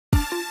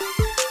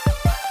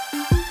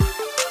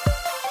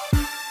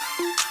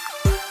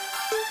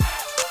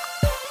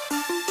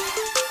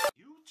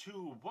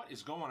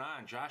going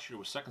on? Josh here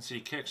with Second City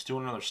Kicks,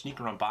 doing another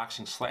sneaker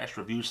unboxing slash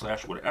review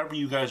slash whatever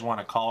you guys want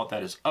to call it.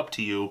 That is up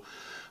to you.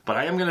 But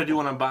I am going to do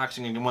an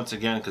unboxing again once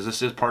again because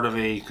this is part of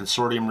a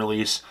consortium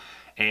release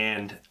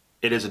and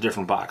it is a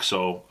different box.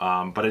 So,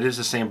 but it is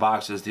the same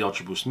box as the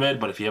Ultra Boost Mid.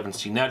 But if you haven't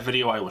seen that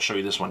video, I will show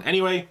you this one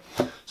anyway.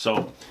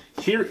 So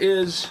here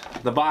is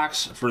the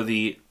box for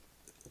the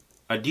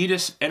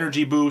Adidas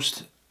Energy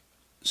Boost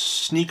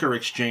Sneaker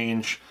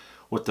Exchange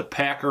with the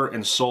PACKER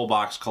and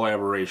Solebox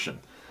collaboration.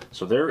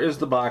 So there is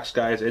the box,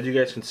 guys. As you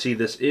guys can see,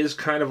 this is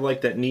kind of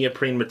like that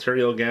neoprene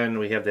material again.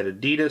 We have that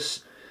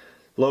Adidas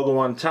logo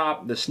on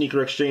top, the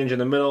Sneaker Exchange in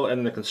the middle,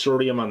 and the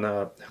consortium on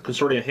the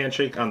consortium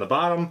handshake on the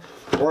bottom.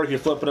 Or if you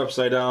flip it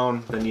upside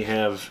down, then you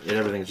have it,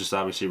 everything's just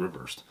obviously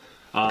reversed.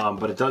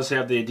 But it does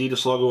have the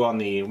Adidas logo on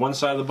the one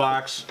side of the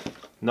box.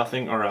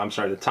 Nothing, or I'm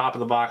sorry, the top of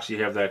the box,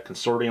 you have that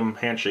consortium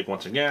handshake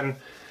once again.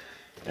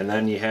 And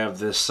then you have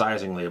this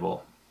sizing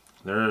label.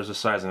 There is a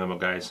sizing label,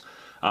 guys.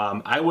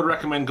 I would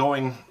recommend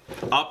going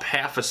up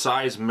half a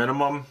size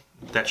minimum.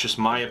 That's just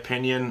my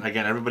opinion.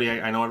 Again,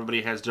 I know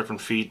everybody has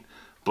different feet,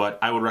 but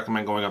I would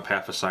recommend going up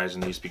half a size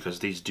in these because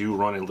these do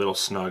run a little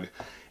snug.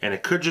 And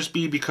it could just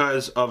be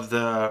because of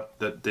the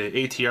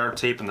ATR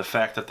tape and the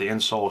fact that the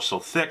insole is so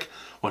thick,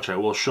 which I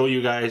will show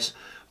you guys.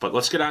 But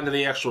let's get on to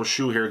the actual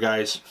shoe here,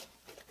 guys.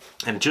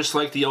 And just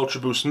like the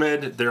Ultra Boost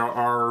Mid, there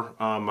are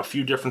a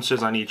few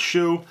differences on each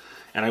shoe,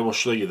 and I will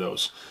show you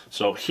those.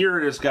 So here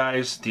it is,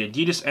 guys, the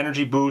Adidas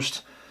Energy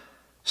Boost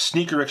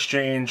Sneaker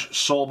Exchange,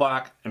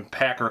 Solebox, and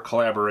PACKER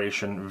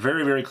collaboration.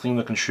 Very, very clean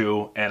looking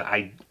shoe, and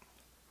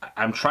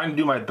I'm trying to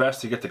do my best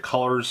to get the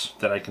colors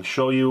that I can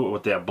show you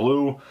with that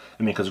blue.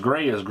 I mean, because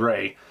gray is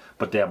gray,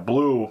 but that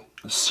blue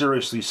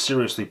seriously,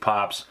 seriously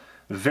pops.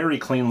 Very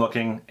clean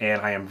looking,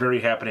 and I am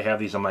very happy to have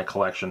these in my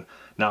collection.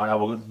 Now, I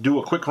will do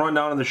a quick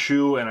rundown of the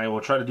shoe, and I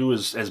will try to do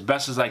as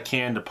best as I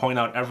can to point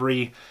out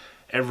every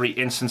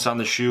instance on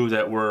the shoe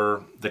that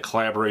where the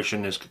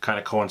collaboration is kind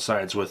of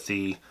coincides with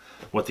the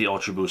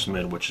Ultra Boost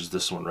Mid, which is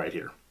this one right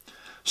here.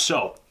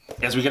 So,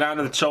 as we get on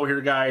to the toe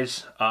here,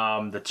 guys,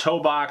 the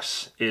toe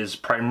box is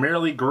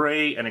primarily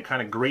gray, and it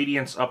kind of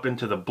gradients up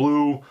into the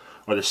blue,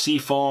 or the sea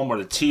foam, or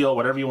the teal,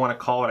 whatever you want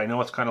to call it. I know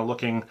it's kind of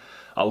looking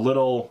a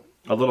little,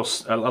 I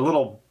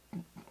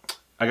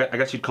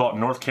guess you'd call it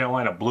North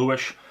Carolina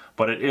bluish,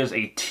 but it is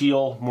a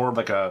teal, more of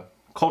like a,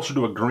 closer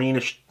to a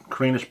greenish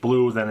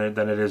blue than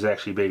it is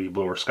actually baby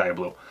blue or sky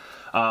blue.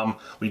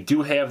 We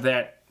do have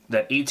that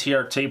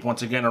ATR tape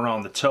once again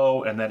around the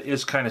toe, and that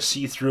is kind of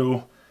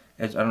see-through.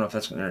 I don't know if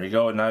that's, there you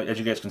go. Now, as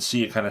you guys can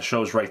see, it kind of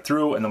shows right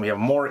through, and then we have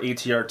more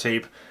ATR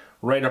tape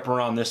right up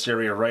around this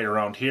area, right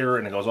around here,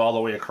 and it goes all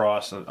the way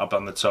across and up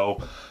on the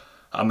toe.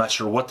 I'm not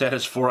sure what that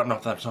is for. I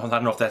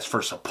don't know if that's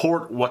for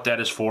support, what that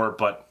is for,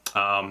 but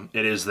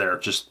it is there.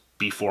 Just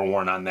be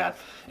forewarned on that.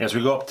 As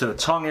we go up to the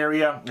tongue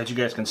area, as you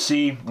guys can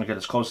see, I'll get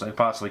as close as I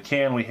possibly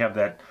can. We have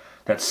that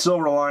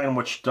silver line,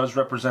 which does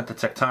represent the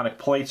tectonic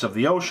plates of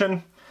the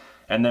ocean.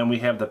 And then we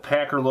have the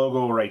PACKER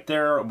logo right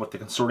there with the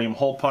consortium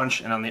hole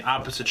punch. And on the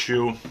opposite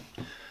shoe,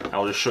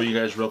 I'll just show you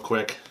guys real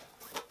quick.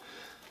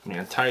 Let me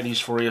untie these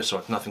for you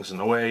so nothing's in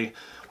the way.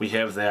 We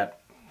have that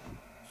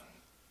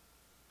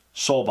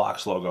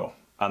Solebox logo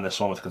on this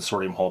one with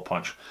consortium hole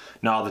punch.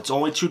 Now, that's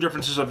only two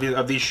differences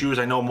of these shoes.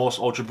 I know most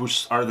Ultra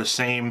Boosts are the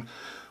same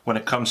when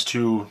it comes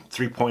to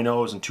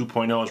 3.0s and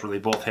 2.0s, where they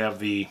both have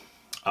the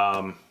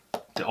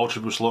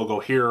Ultra Boost logo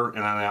here, and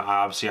then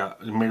obviously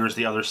it mirrors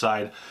the other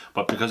side.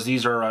 But because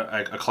these are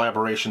a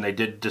collaboration, they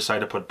did decide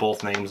to put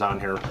both names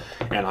on here.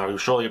 And I'll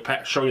show you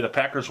the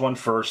PACKER's one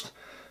first.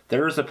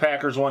 There's the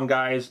PACKER's one,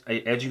 guys.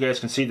 As you guys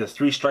can see, the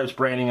 3 stripes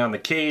branding on the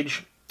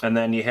cage, and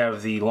then you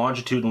have the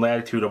longitude and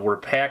latitude of where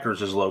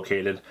PACKER's is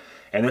located.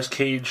 And this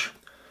cage,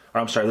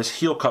 or I'm sorry, this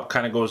heel cup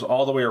kind of goes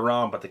all the way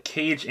around, but the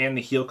cage and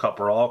the heel cup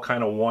are all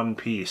kind of one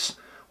piece,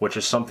 which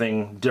is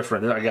something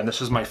different. Again,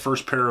 this is my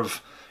first pair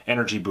of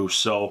Energy Boosts,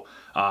 so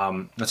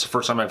that's the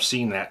first time I've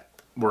seen that,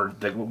 where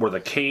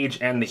the cage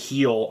and the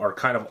heel are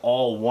kind of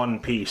all one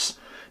piece.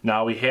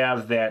 Now we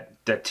have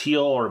that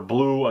teal or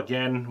blue,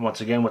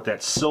 once again, with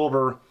that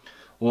silver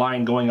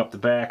line going up the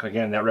back.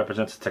 Again, that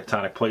represents the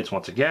tectonic plates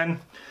once again.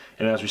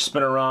 And as we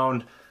spin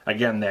around,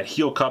 again, that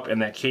heel cup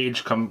and that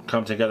cage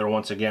come together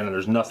once again, and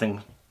there's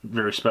nothing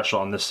very special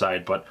on this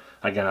side. But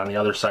again, on the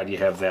other side, you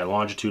have that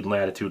longitude and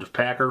latitude of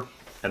PACKER,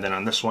 and then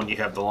on this one, you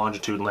have the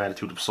longitude and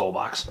latitude of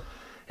Solebox,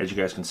 as you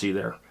guys can see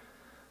there.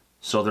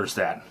 So there's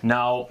that.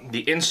 Now,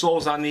 the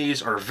insoles on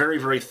these are very,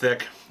 very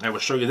thick. I will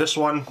show you this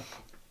one.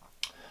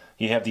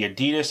 You have the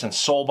Adidas and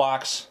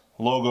Solebox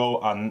logo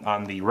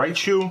on the right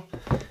shoe,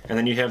 and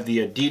then you have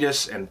the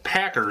Adidas and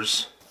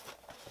PACKER's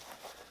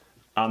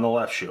on the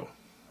left shoe.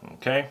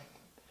 Okay.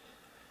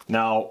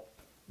 Now,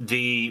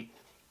 the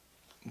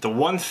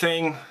one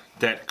thing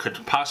that could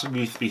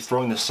possibly be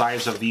throwing the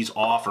size of these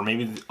off, or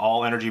maybe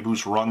all Energy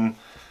Boosts run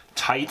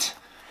tight,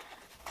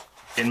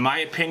 in my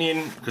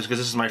opinion, because this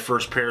is my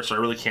first pair, so I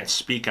really can't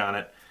speak on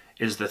it,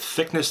 is the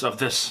thickness of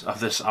this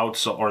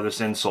outsole or this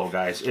insole,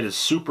 guys. It is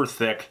super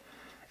thick,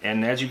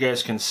 and as you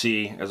guys can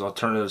see, as I'll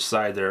turn to the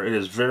side there, it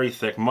is very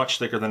thick, much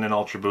thicker than an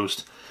Ultra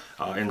Boost.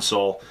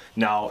 insole.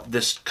 Now,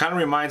 this kind of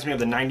reminds me of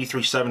the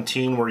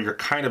 9317, where you're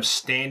kind of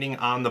standing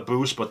on the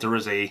boost, but there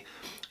is a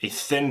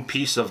thin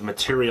piece of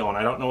material, and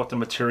I don't know what the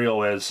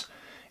material is,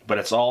 but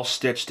it's all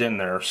stitched in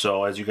there,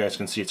 so as you guys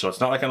can see. So it's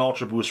not like an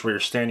Ultra Boost where you're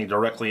standing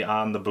directly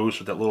on the boost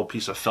with that little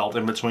piece of felt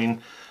in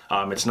between.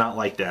 It's not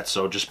like that,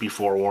 so just be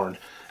forewarned.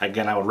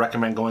 Again, I would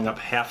recommend going up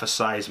half a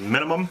size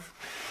minimum,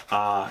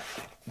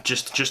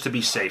 just to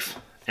be safe.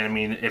 And I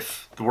mean,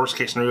 if the worst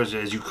case scenario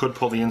is you could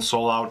pull the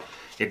insole out.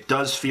 It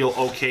does feel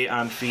okay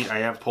on feet. I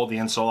have pulled the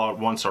insole out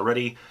once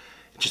already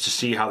just to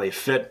see how they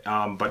fit,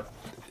 but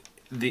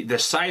the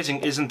sizing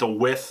isn't the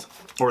width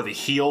or the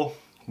heel,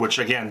 which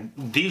again,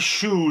 these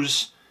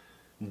shoes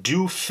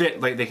do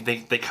fit, like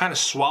they kind of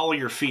swallow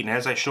your feet, and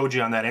as I showed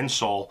you on that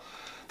insole,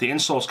 the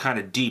insole is kind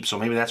of deep, so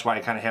maybe that's why I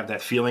kind of have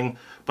that feeling.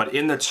 But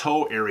in the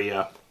toe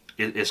area,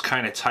 it is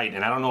kind of tight,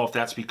 and I don't know if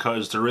that's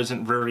because there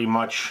isn't very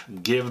much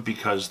give,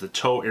 because the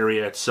toe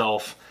area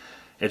itself,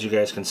 as you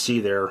guys can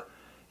see there,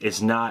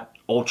 is not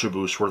Ultra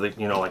Boost, where they,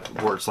 you know, like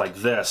where it's like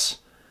this,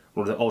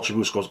 where the Ultra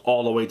Boost goes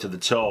all the way to the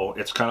toe.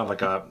 It's kind of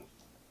like a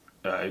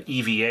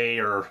EVA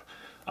or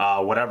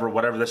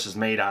whatever this is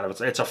made out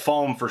of. It's a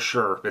foam for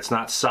sure. It's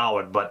not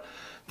solid, but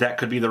that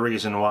could be the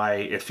reason why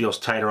it feels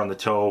tighter on the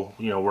toe,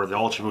 you know, where the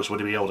Ultra Boost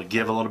would be able to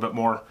give a little bit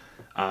more.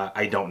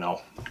 I don't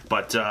know.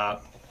 But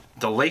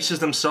the laces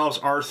themselves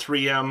are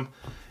 3M,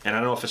 and I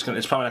don't know if it's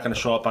probably not going to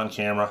show up on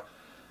camera,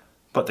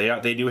 but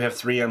they do have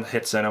 3M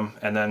hits in them.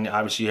 And then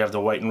obviously you have the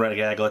white and red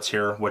aglets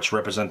here, which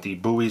represent the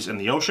buoys in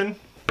the ocean.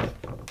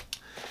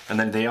 And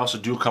then they also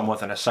do come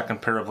with a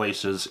second pair of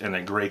laces in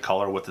a gray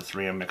color with the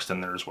 3M mixed in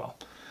there as well.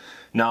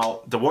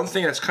 Now, the one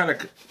thing that's kind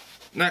of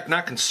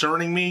not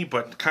concerning me,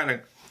 but kind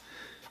of,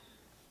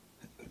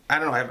 I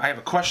don't know, I have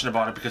a question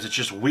about it because it's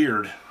just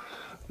weird.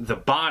 The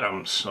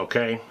bottoms,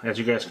 okay, as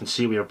you guys can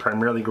see, we have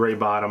primarily gray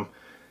bottom,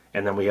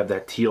 and then we have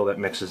that teal that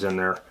mixes in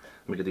there.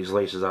 Let me get these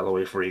laces out of the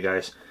way for you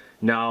guys.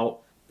 Now,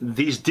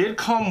 these did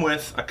come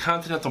with a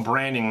Continental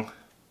branding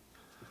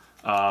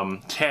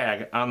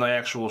tag on the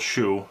actual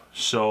shoe,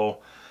 so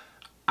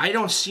I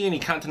don't see any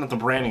Continental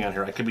branding on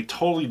here. I could be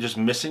totally just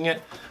missing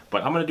it,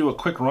 but I'm going to do a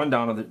quick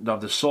rundown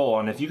of the sole,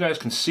 and if you guys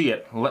can see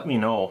it, let me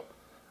know.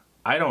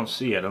 I don't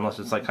see it, unless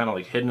it's like kind of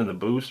like hidden in the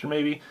boost, or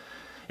maybe.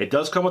 It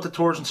does come with the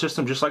torsion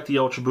system, just like the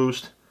Ultra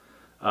Boost,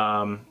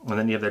 and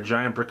then you have that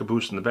giant brick of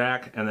boost in the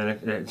back, and then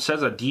it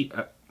says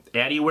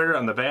Adi wear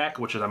on the back,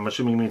 which is, I'm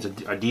assuming means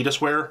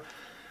Adidas wear.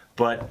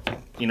 But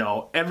you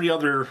know, every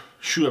other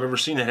shoe I've ever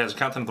seen that has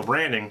Continental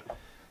branding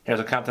has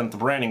a Continental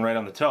branding right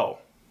on the toe,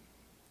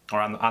 or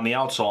on the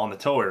outsole on the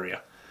toe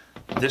area.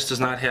 This does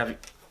not have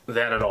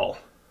that at all.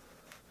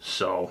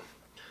 So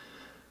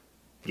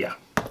yeah,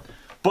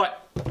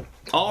 but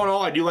all in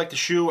all, I do like the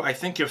shoe. I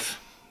think if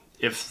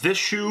this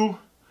shoe,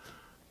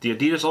 the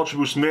Adidas Ultra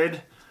Boost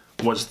Mid,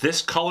 was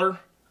this color,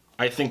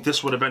 I think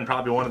this would have been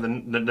probably one of the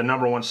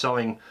 #1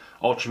 selling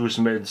Ultra Boost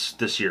Mids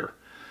this year.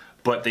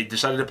 But they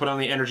decided to put on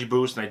the Energy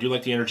Boost, and I do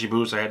like the Energy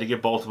Boost. I had to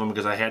get both of them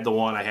because I had the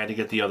one, I had to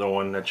get the other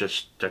one. That's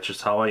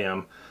just how I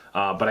am.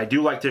 But I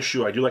do like this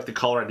shoe. I do like the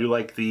color. I do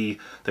like the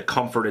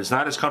comfort. It's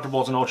not as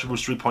comfortable as an Ultra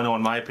Boost 3.0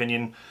 in my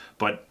opinion,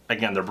 but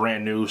again, they're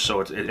brand new,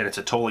 so it's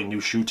a totally new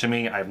shoe to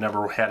me. I've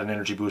never had an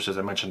Energy Boost, as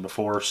I mentioned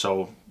before,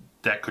 so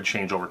that could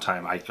change over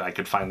time. I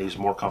could find these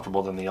more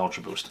comfortable than the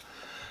Ultra Boost.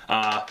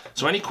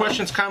 So any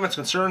questions, comments,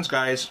 concerns,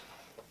 guys,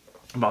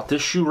 about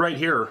this shoe right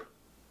here,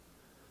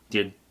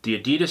 the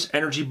Adidas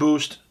Energy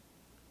Boost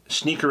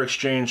Sneaker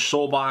Exchange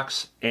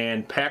Solebox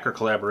and PACKER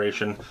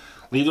collaboration,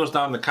 leave those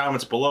down in the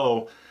comments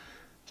below.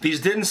 These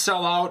didn't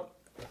sell out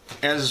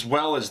as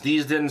well as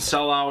these didn't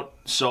sell out,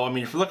 so I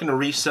mean, if you're looking to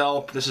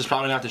resell, this is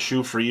probably not the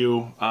shoe for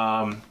you.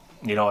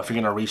 You know, if you're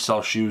gonna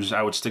resell shoes,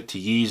 I would stick to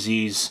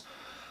Yeezys,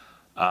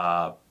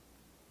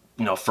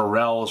 you know,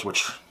 Pharrells,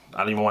 which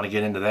I don't even want to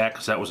get into that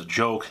because that was a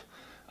joke.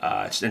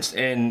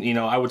 And you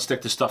know, I would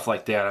stick to stuff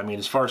like that. I mean,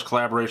 as far as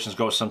collaborations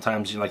go,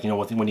 sometimes, like, you know,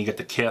 when you get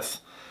the Kith,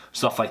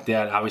 stuff like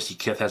that. Obviously,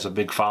 Kith has a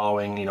big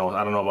following. You know,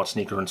 I don't know about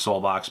Sneaker and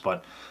Solebox,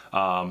 but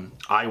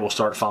I will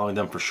start following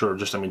them for sure.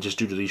 Just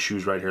due to these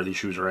shoes right here. These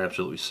shoes are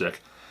absolutely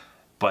sick.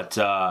 But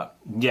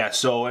yeah,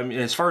 so I mean,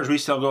 as far as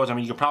resale goes, I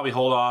mean, you could probably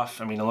hold off.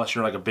 I mean, unless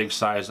you're like a big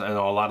size. I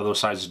know a lot of those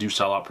sizes do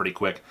sell out pretty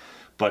quick.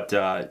 But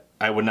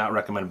I would not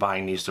recommend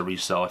buying these to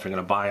resell. If you're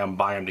going to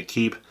buy them to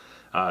keep.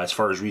 As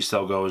far as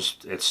resale goes,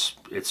 it's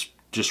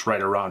just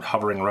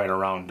hovering right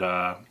around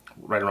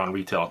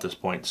retail at this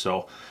point,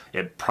 so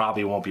it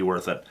probably won't be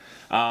worth it.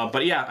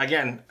 But yeah,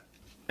 again,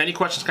 any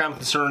questions, comments,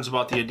 concerns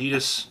about the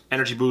Adidas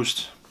Energy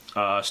Boost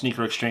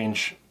Sneaker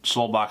Exchange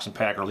Solebox and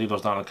PACKER, leave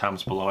those down in the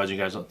comments below. As you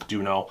guys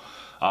do know,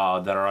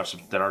 that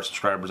are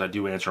subscribers, I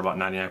do answer about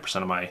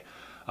 99% of my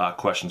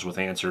questions with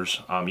answers,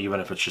 even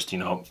if it's just, you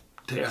know,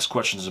 to ask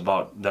questions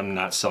about them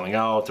not selling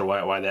out or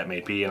why that may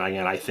be. And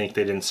again, I think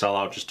they didn't sell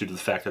out just due to the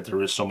fact that there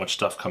is so much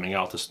stuff coming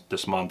out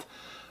this month,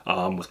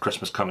 with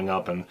Christmas coming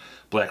up and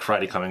Black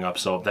Friday coming up.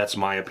 So that's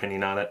my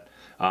opinion on it.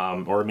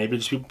 Or maybe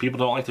just people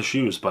don't like the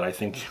shoes, but I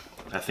think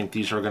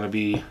these are going to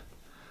be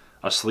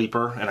a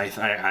sleeper, and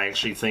I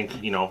actually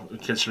think, you know,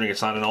 considering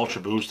it's not an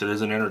Ultra Boost, it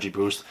is an Energy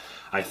Boost,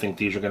 I think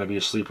these are going to be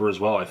a sleeper as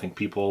well. I think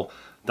people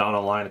down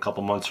the line a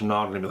couple months from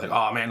now are going to be like,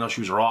 oh man, those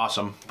shoes are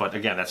awesome. But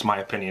again, that's my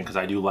opinion because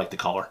I do like the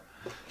color.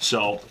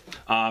 So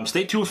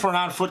stay tuned for an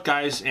On Foot,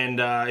 guys, and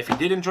if you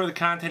did enjoy the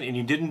content and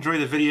you did enjoy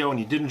the video and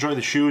you did enjoy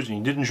the shoes and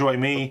you did enjoy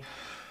me,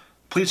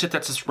 please hit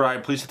that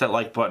subscribe, please hit that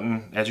like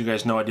button. As you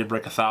guys know, I did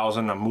break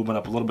 1,000. I'm moving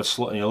up a little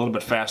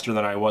bit faster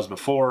than I was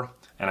before,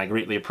 and I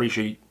greatly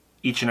appreciate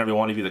each and every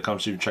one of you that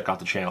comes to check out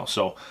the channel.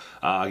 So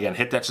again,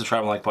 hit that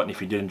subscribe and like button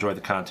if you did enjoy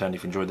the content,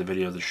 if you enjoyed the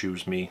video, the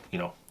shoes, me, you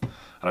know.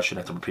 I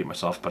shouldn't have to repeat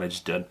myself, but I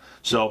just did.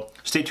 So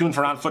stay tuned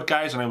for On Foot,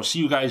 guys, and I will see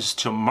you guys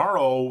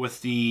tomorrow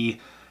with the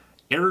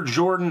Air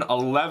Jordan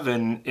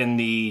 11 in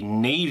the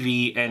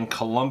navy and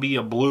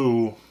Columbia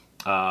blue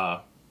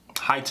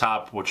high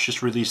top, which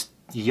just released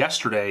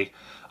yesterday.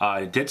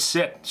 It did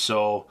sit,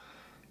 so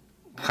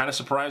kind of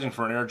surprising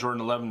for an Air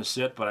Jordan 11 to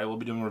sit, but I will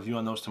be doing a review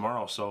on those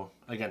tomorrow. So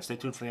again, stay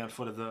tuned for the On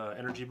Foot of the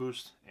Energy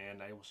Boost,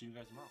 and I will see you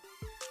guys tomorrow.